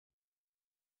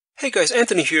Hey guys,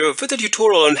 Anthony here with a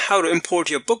tutorial on how to import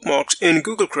your bookmarks in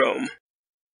Google Chrome.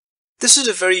 This is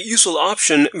a very useful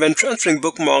option when transferring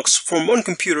bookmarks from one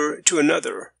computer to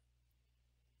another.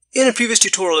 In a previous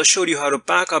tutorial, I showed you how to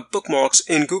back up bookmarks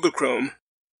in Google Chrome.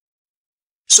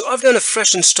 So I've done a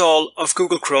fresh install of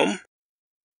Google Chrome.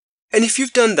 And if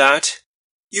you've done that,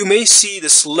 you may see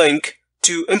this link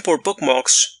to Import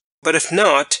Bookmarks, but if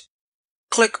not,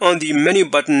 click on the menu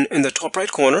button in the top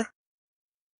right corner.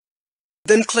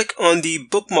 Then click on the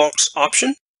Bookmarks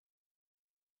option,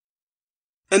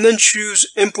 and then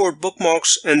choose Import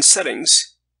Bookmarks and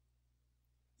Settings.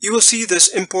 You will see this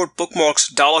Import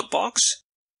Bookmarks dialog box.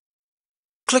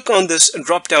 Click on this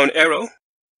drop-down arrow,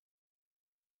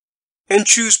 and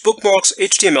choose Bookmarks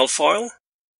HTML File,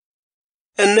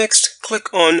 and next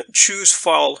click on Choose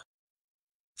File.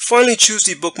 Finally choose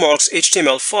the Bookmarks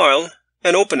HTML file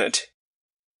and open it.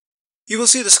 You will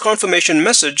see this confirmation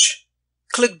message.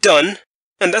 Click Done.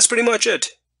 And that's pretty much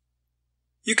it.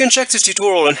 You can check this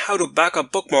tutorial on how to back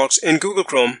up bookmarks in Google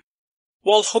Chrome.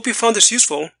 Well, hope you found this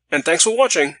useful, and thanks for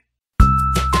watching.